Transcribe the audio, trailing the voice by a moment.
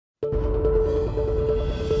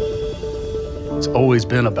It's always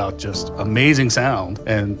been about just amazing sound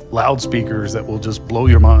and loudspeakers that will just blow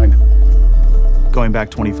your mind. Going back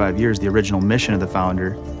 25 years, the original mission of the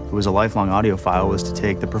founder, who was a lifelong audiophile, was to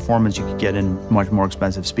take the performance you could get in much more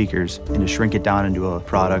expensive speakers and to shrink it down into a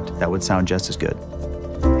product that would sound just as good.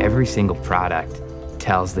 Every single product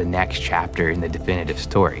tells the next chapter in the definitive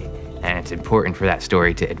story, and it's important for that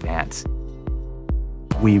story to advance.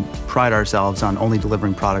 We pride ourselves on only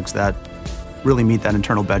delivering products that really meet that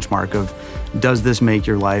internal benchmark of, does this make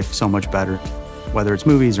your life so much better? Whether it's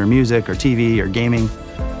movies or music or TV or gaming.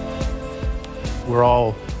 We're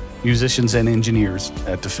all musicians and engineers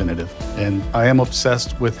at Definitive, and I am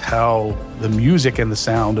obsessed with how the music and the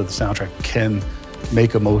sound of the soundtrack can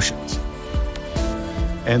make emotions.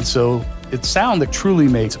 And so it's sound that truly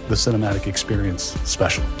makes the cinematic experience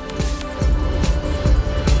special.